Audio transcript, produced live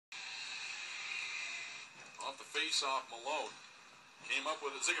Off the face-off, Malone came up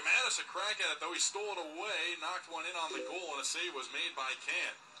with it. Jessiman a crack at it, though. He stole it away, knocked one in on the goal, and a save was made by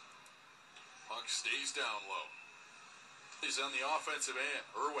Can. Puck stays down low. He's on the offensive end.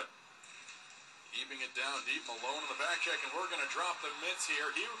 Irwin keeping it down deep. Malone in the back check, and we're going to drop the mitts here.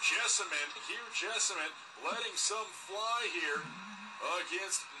 Hugh Jessiman letting some fly here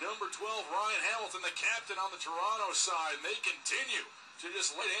against number 12, Ryan Hamilton, the captain on the Toronto side. And they continue to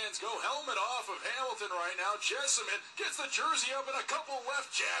just let hands go. Helmet off of Hamilton right now. Jessiman gets the jersey up and a couple left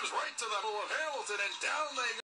jabs right to the middle of Hamilton, and down they go.